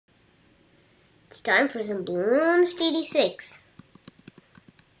It's time for some Bloons TD6.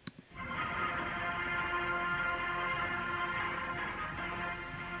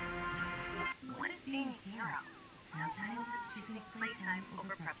 What is being a hero? Sometimes it's choosing playtime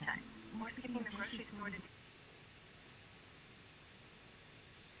over prep time, or skipping the grocery store to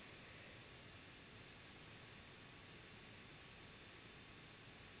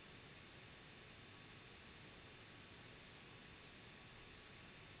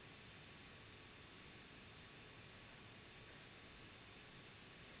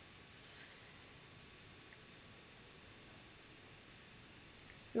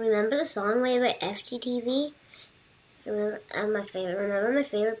Remember the song made by FGTV? Remember my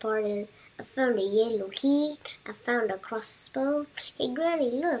favorite part is I found a yellow key, I found a crossbow. Hey granny,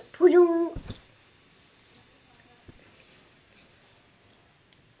 look, poo.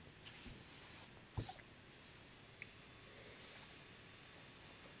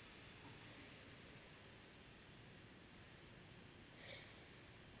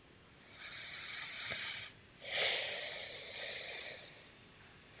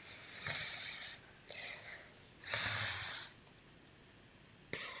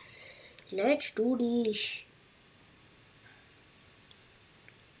 Let's do this.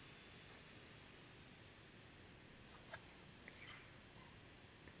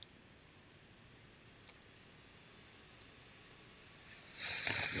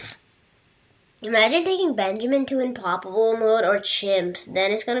 Imagine taking Benjamin to Impossible mode or Chimps.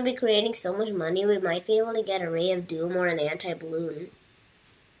 Then it's gonna be creating so much money we might be able to get a Ray of Doom or an anti-balloon.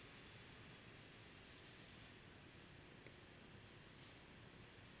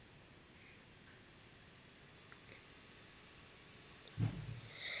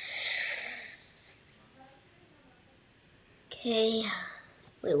 Okay.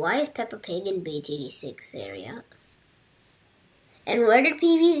 Wait, why is Peppa Pig in BGD6 area? And where did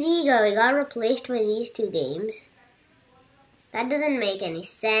PVZ go? He got replaced by these two games. That doesn't make any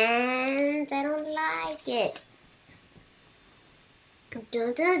sense. I don't like it.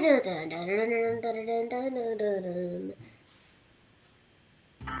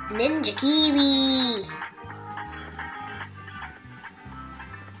 Ninja Kiwi.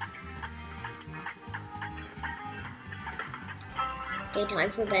 Okay,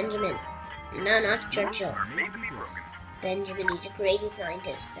 time for Benjamin. No, not Churchill. Benjamin, he's a crazy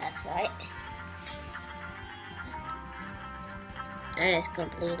scientist, that's right. That is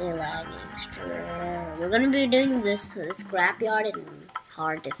completely lagging. We're gonna be doing this scrapyard in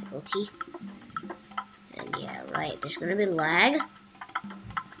hard difficulty. And yeah, right, there's gonna be lag.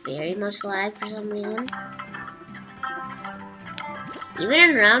 Very much lag for some reason.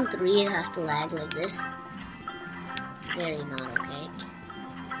 Even in round 3 it has to lag like this. Very not okay.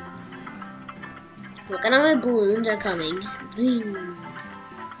 Look at how my balloons are coming.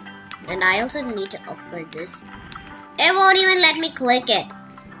 And I also need to upgrade this. It won't even let me click it.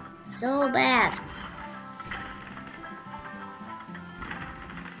 So bad.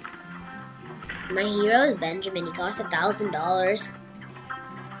 My hero is Benjamin. He costs $1,000.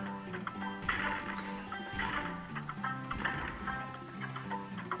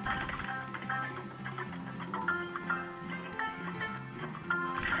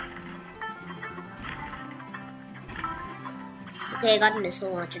 Okay, I got a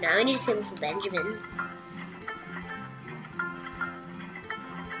missile launcher. Now I need to save it for Benjamin.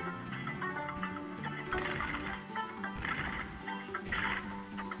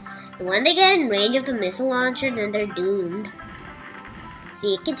 And when they get in range of the missile launcher, then they're doomed.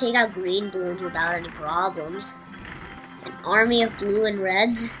 See, it can take out green balloons without any problems. An army of blue and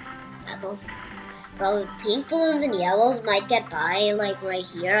reds. That's also probably pink balloons and yellows might get by, like right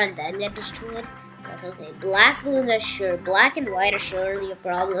here, and then get destroyed. That's okay. Black balloons are sure. Black and white are surely a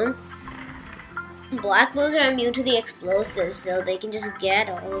problem. Black balloons are immune to the explosives, so they can just get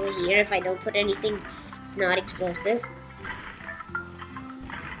all the way here if I don't put anything that's not explosive.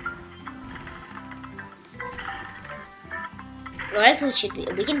 Or else we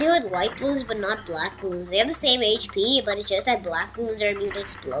can deal with white balloons but not black balloons. They have the same HP, but it's just that black balloons are immune to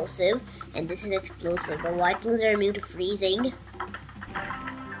explosive, and this is explosive, but white balloons are immune to freezing.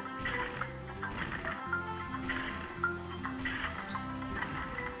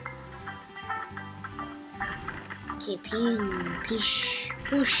 Okay, ping, pish,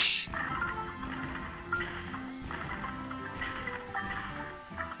 push.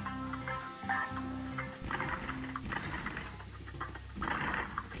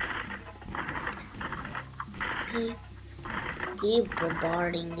 Okay, keep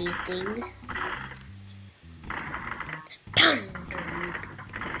bombarding these things.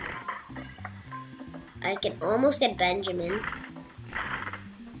 I can almost get Benjamin.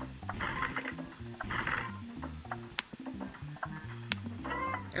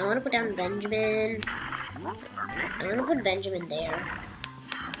 I want to put down Benjamin. I'm going to put Benjamin there.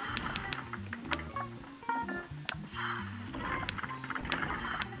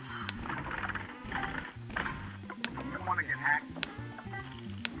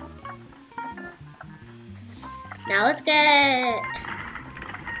 Now let's get...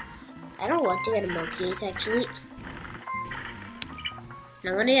 I don't want to get a Monkeys actually.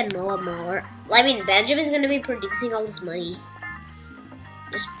 I want to get Moa Mauler. Well, I mean, Benjamin's going to be producing all this money.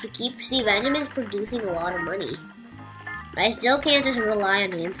 Just to see, Benjamin's producing a lot of money. But I still can't just rely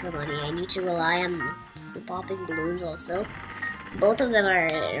on him for money. I need to rely on the popping balloons also. Both of them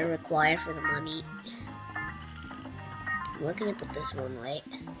are required for the money. So where can I put this one, right?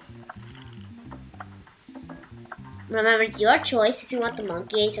 Remember, it's your choice if you want the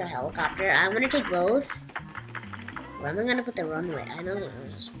monkey ace or helicopter. I'm gonna take both. Where am I gonna put the runway? I know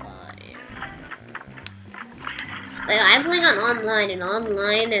there's a spot here. Like, I'm playing on online, and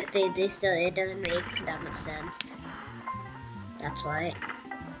online it doesn't make that much sense. That's why.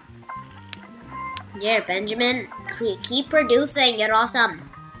 Yeah, Benjamin, keep producing. You're awesome.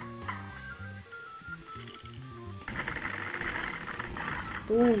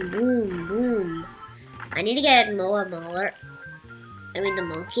 Boom, boom, boom. I need to get Moa Mauler. I mean, the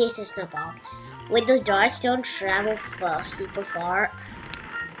monkey is just not off. Wait, those darts don't travel super far.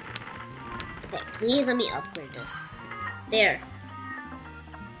 Okay, please let me upgrade this. There.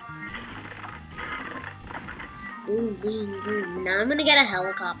 Boom, boom, boom. Now I'm gonna get a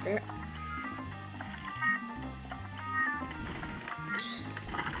helicopter.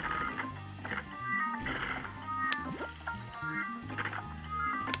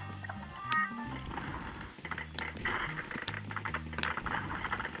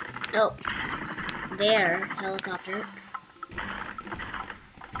 Oh, there, helicopter.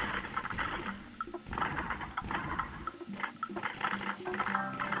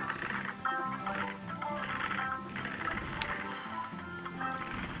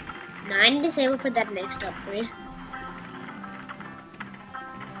 Now I need to save up for that next upgrade.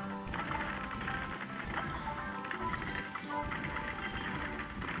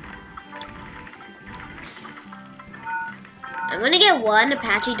 I'm gonna get one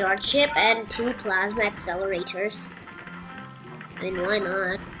Apache Dart ship and 2 plasma accelerators. I mean, why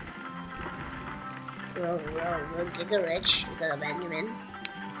not? We're giga rich because of Benjamin.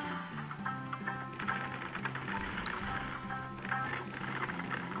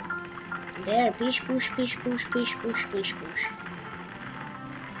 There, pish push, pish push, pish push, pish push.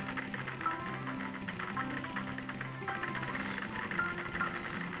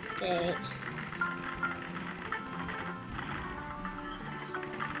 Okay.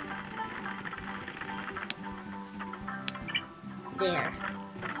 There.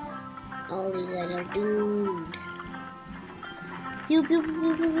 All these guys are doomed. Pew pew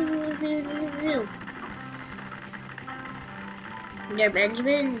pew pew pew pew pew pew. There,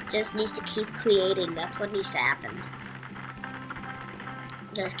 Benjamin just needs to keep creating. That's what needs to happen.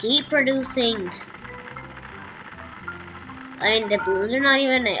 Just keep producing. I mean, the balloons are not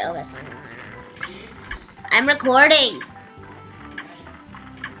even... Okay, fine. I'm recording.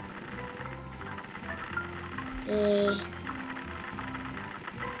 Okay.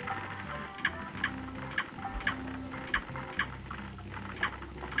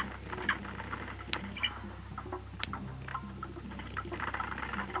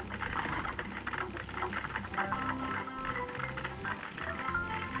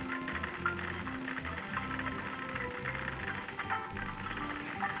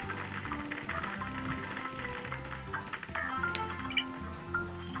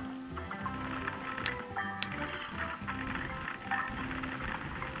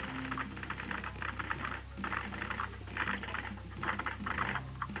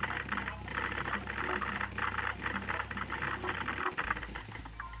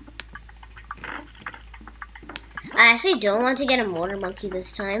 I actually don't want to get a mortar monkey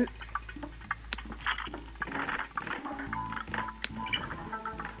this time.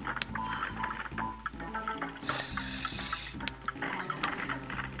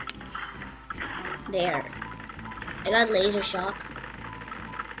 There. I got laser shock.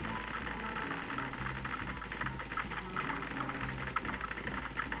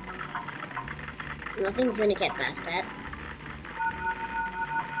 Nothing's gonna get past that.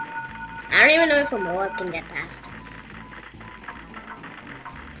 I don't even know if a Moab can get past.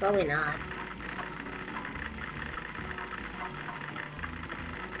 Probably not.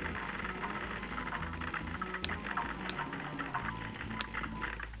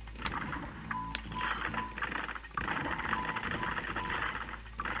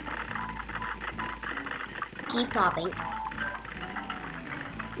 Keep popping.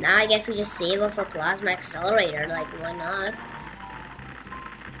 Now I guess we just save up for Plasma Accelerator, like why not?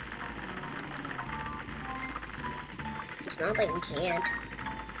 It's not like we can't.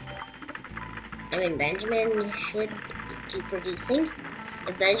 I mean, Benjamin should keep producing.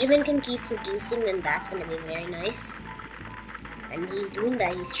 If Benjamin can keep producing, then that's going to be very nice. And he's doing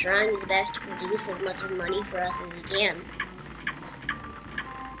that. He's trying his best to produce as much money for us as he can.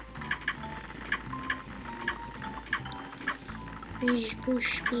 Push,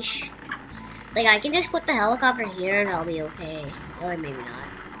 push, push. Like, I can just put the helicopter here and I'll be okay. Or maybe not.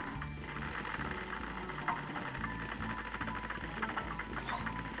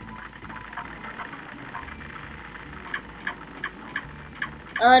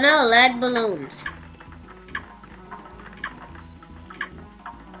 Oh no, lead balloons.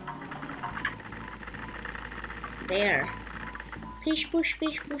 There. Push, push,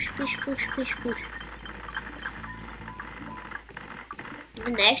 push, push, push, push, push, push. The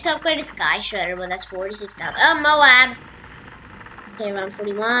next upgrade is Sky Shredder, but that's 46,000. Oh, Moab! Okay, round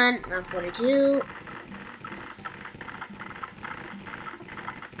 41, round 42.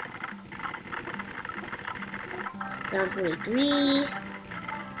 Round 43.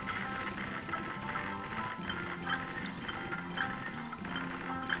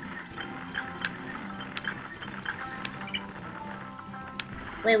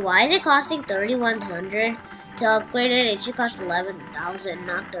 Wait, why is it costing 3,100? To upgrade it, it should cost 11,000,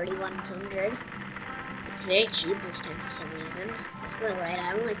 not 3,100. It's very cheap this time for some reason. That's not right.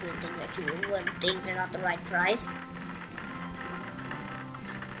 I don't like when things are cheap when things are not the right price.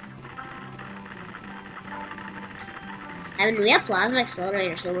 I mean, we have Plasma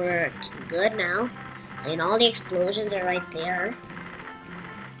Accelerator, so we're good now. And all the explosions are right there.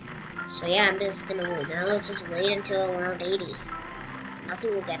 So yeah, I'm just gonna wait. Now let's just wait until around 80.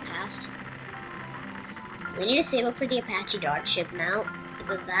 Nothing will get past. We need to save up for the Apache Dart ship now,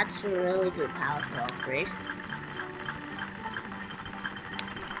 because that's a really good powerful upgrade.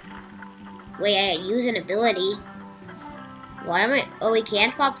 Wait, I use an ability. Why am I? Oh, we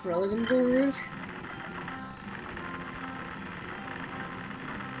can't pop frozen balloons?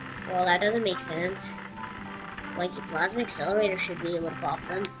 Well, that doesn't make sense. Like, the Plasma Accelerator should be able to pop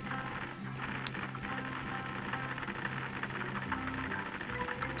them.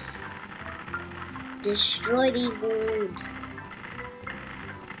 Destroy these balloons.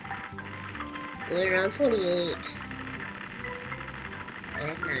 We're around 48.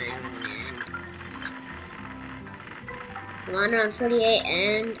 That's not everyone. Come on, around 48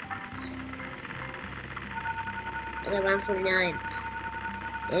 and around 49.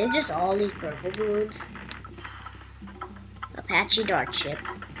 It's just all these purple balloons. Apache Dart ship.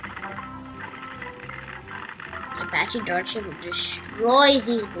 Apache Dart ship destroys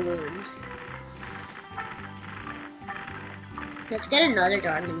these balloons. Let's get another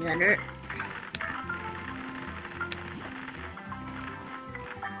Darling Gunner.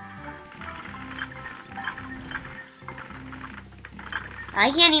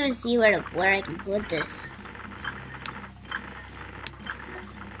 I can't even see where I can put this.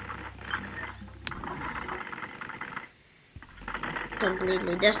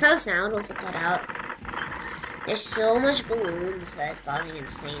 Completely. There's no sound once it cut out. There's so much balloons that it's causing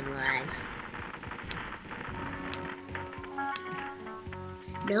insane lag.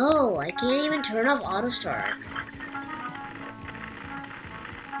 No, I can't even turn off auto start.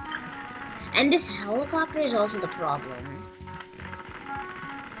 And this helicopter is also the problem.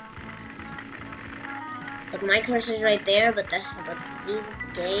 Like, my cursor's right there, but these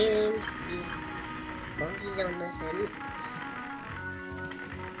monkeys don't listen.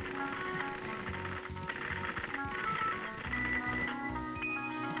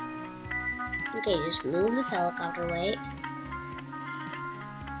 Okay, just move this helicopter away.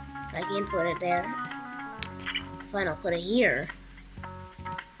 I can't put it there. Fine, I'll put it here.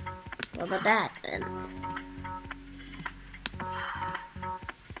 What about that, then?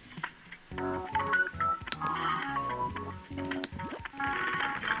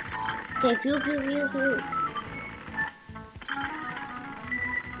 Okay, pew, pew, pew, pew.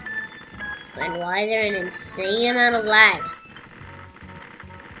 And why is there an insane amount of lag?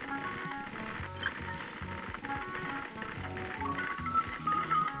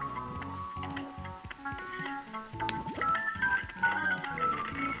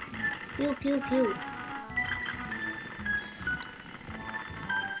 Pew, pew, pew.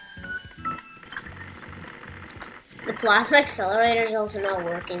 The Plasma Accelerator is also not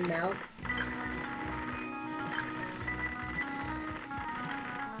working now.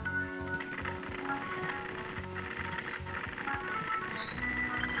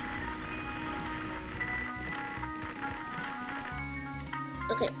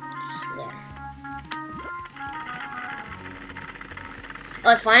 Okay, there.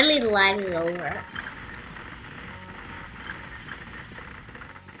 Oh, finally the lag is over.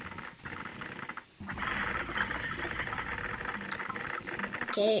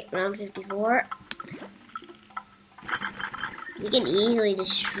 Okay, round 54. We can easily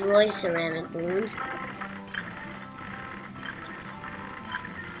destroy ceramic balloons.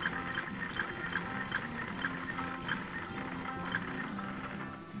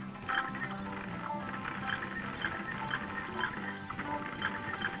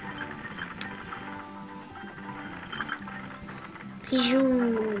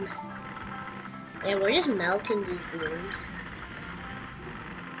 Pigeon. Yeah, we're just melting these balloons.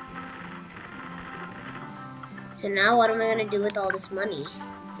 So now what am I gonna do with all this money?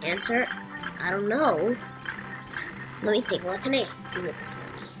 Answer, I don't know. Let me think, what can I do with this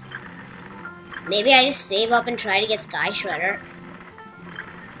money? Maybe I just save up and try to get Sky Shredder.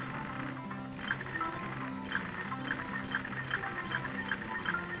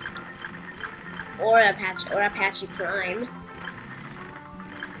 Or Apache Prime.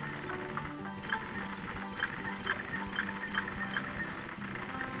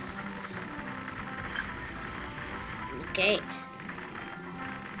 Okay.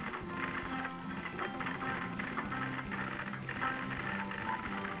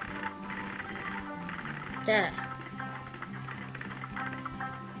 Duh.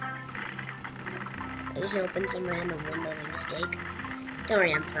 I just opened some random window by mistake. Don't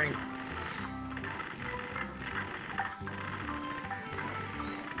worry, I'm fine.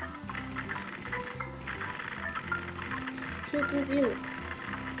 Pew pew pew.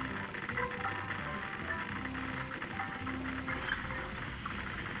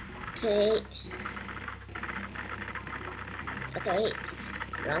 Okay. Okay.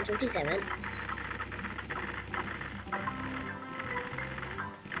 Round 57.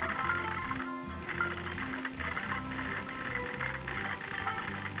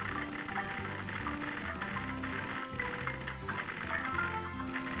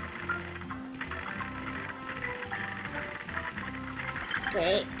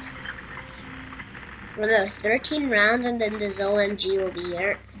 Okay. Remember, 13 rounds and then the ZOMG will be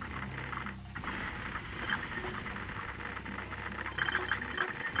here.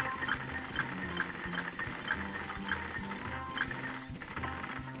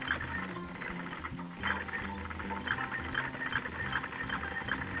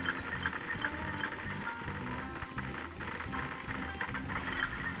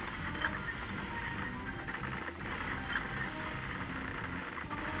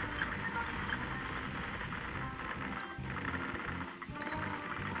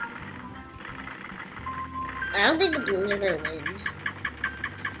 I don't think the Blues are gonna win.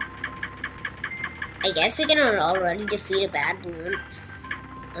 I guess we can already defeat a bad balloon.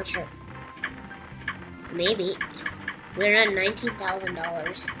 Not sure. Maybe. We're at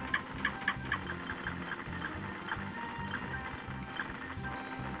 $19,000.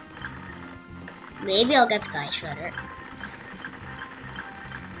 Maybe I'll get Sky Shredder.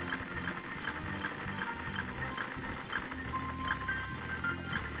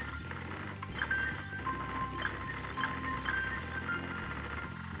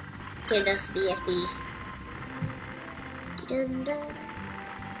 Okay, that's BFB. Dun, dun.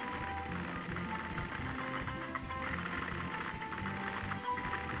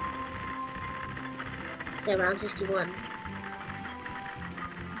 Okay, round 61.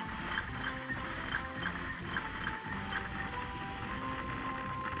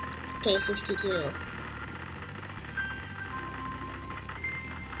 Okay, 62.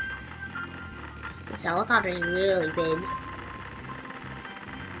 This helicopter is really big.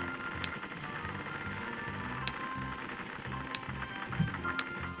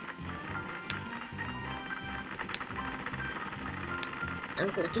 I'm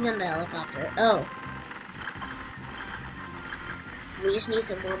clicking on the helicopter. Oh. We just need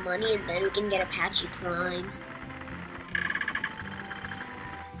some more money and then we can get Apache Prime.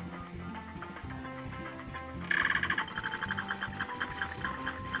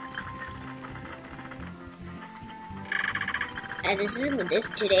 And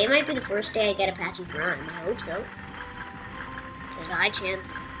today might be the first day I get Apache Prime. I hope so. There's a high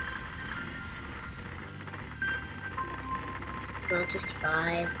chance. Round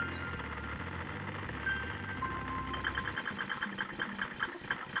 65.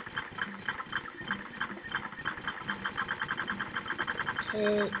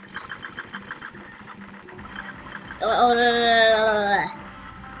 Okay. Oh, no.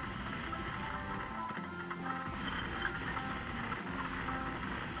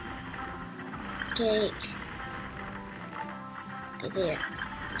 Okay. Okay,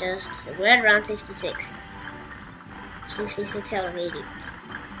 there. We're at round 66. 66 out of 80.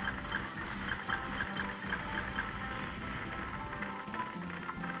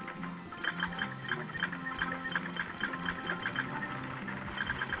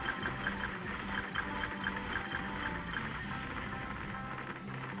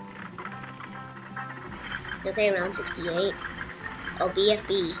 Okay, round 68. Oh,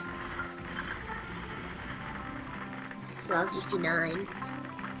 BFB. Round 69.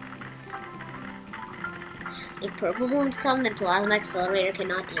 If purple balloons come, then Plasma Accelerator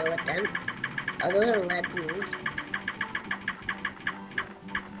cannot deal with them. Oh, those are lead balloons.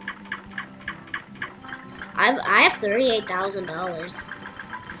 I have $38,000.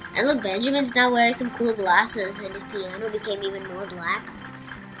 And look, Benjamin's now wearing some cool glasses, and his piano became even more black.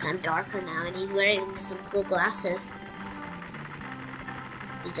 Kind of darker now, and he's wearing some cool glasses.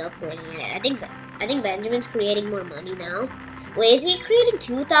 He's upgrading it. I think Benjamin's creating more money now. Wait, is he creating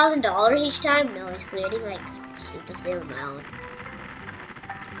 $2,000 each time? No, he's creating like the same amount.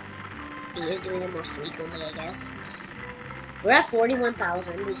 He is doing it more frequently, I guess. We're at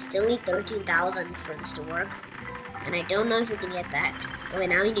 41,000. We still need 13,000 for this to work. And I don't know if we can get that. Okay,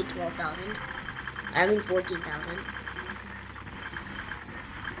 now we need 12,000. I mean 14,000.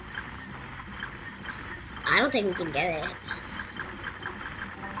 I don't think we can get it.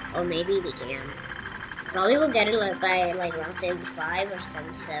 Or maybe we can. Probably we'll get it like by like round 75 or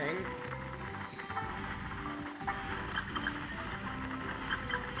 77.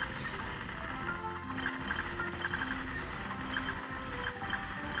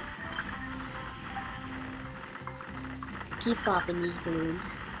 Keep popping these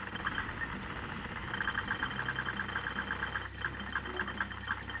balloons.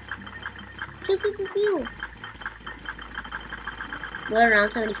 Pew, pew, pew, pew. We're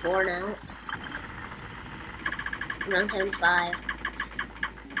around 74 now. Around 75.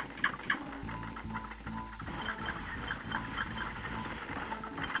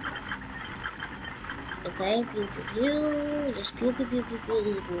 Okay, pew pew pew. Just pew pew pew pew pew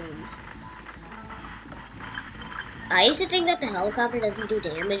these balloons. I used to think that the helicopter doesn't do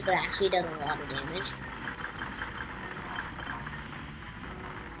damage, but actually does a lot of damage.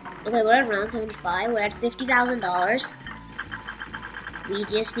 Okay, we're at round 75. We're at $50,000. We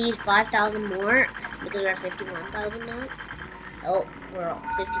just need 5,000 more because we're at 51,000 now. Oh, we're at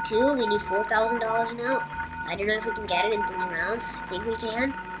 52. We need $4,000 now. I don't know if we can get it in 3 rounds. I think we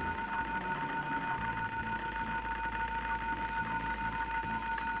can.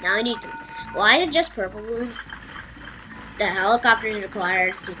 Now I need 3. Why is it just purple balloons? The helicopter is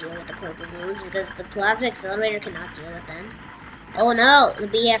required to deal with the purple balloons because the plasma accelerator cannot deal with them. Oh no, the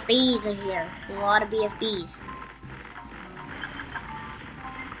BFBs are here. A lot of BFBs.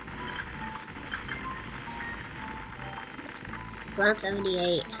 Round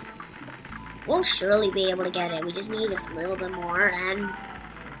 78. We'll surely be able to get it. We just need a little bit more, and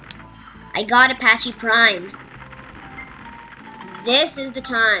I got Apache Prime. This is the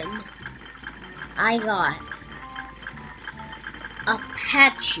time. I got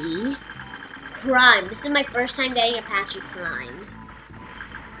Apache Prime. This is my first time getting Apache Prime.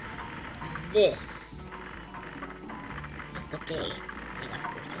 This is the game. I got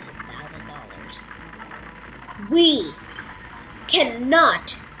 $56,000. We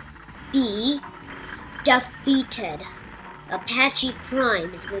cannot be defeated. Apache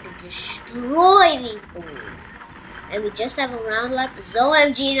Prime is going to destroy these balloons. And we just have a round left. The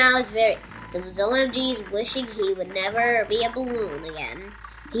ZOMG now is the ZOMG is wishing he would never be a balloon again.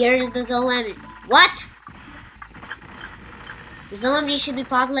 Here's the ZOMG. What? The ZOMG should be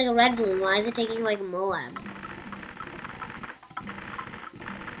popping like a red balloon. Why is it taking like a Moab?